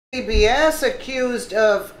CBS accused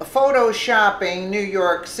of photoshopping New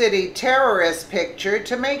York City terrorist picture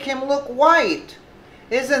to make him look white.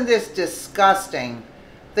 Isn't this disgusting?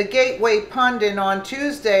 The Gateway pundit on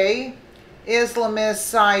Tuesday, Islamist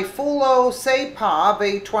Sayfullo Saipov,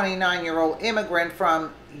 a 29-year-old immigrant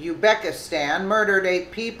from Uzbekistan, murdered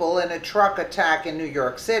 8 people in a truck attack in New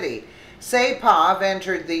York City. Saipov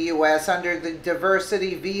entered the U.S. under the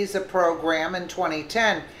Diversity Visa program in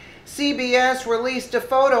 2010. CBS released a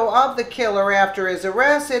photo of the killer after his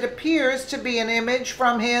arrest. It appears to be an image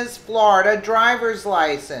from his Florida driver's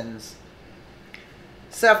license.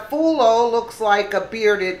 Sayfullo looks like a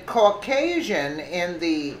bearded Caucasian in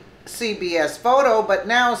the CBS photo, but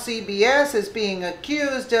now CBS is being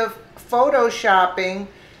accused of photoshopping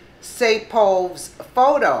Saipov's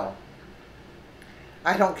photo.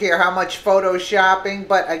 I don't care how much photoshopping,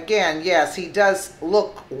 but again, yes, he does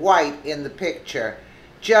look white in the picture.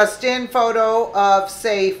 Just in photo of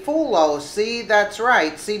Sayfullo. See, that's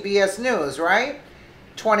right, CBS News, right?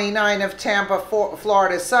 29 of Tampa,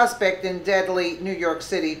 Florida suspect in deadly New York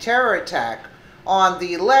City terror attack. On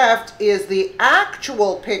the left is the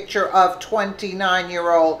actual picture of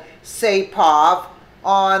 29-year-old Saipov.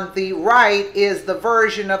 On the right is the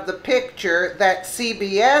version of the picture that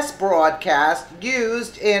CBS broadcast,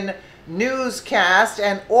 used in newscast,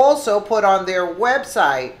 and also put on their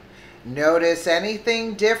website. Notice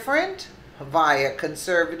anything different via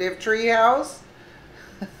Conservative Treehouse?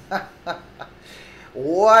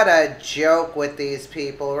 What a joke with these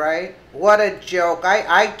people, right? What a joke.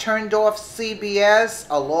 I turned off CBS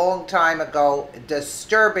a long time ago.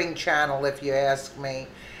 Disturbing channel, if you ask me.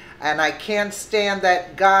 And I can't stand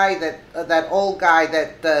that guy, that old guy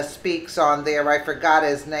that speaks on there. I forgot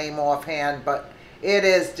his name offhand, but it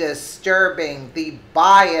is disturbing, the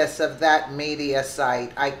bias of that media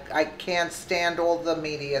site. I can't stand all the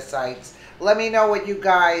media sites. Let me know what you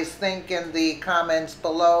guys think in the comments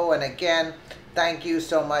below. And again, thank you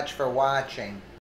so much for watching.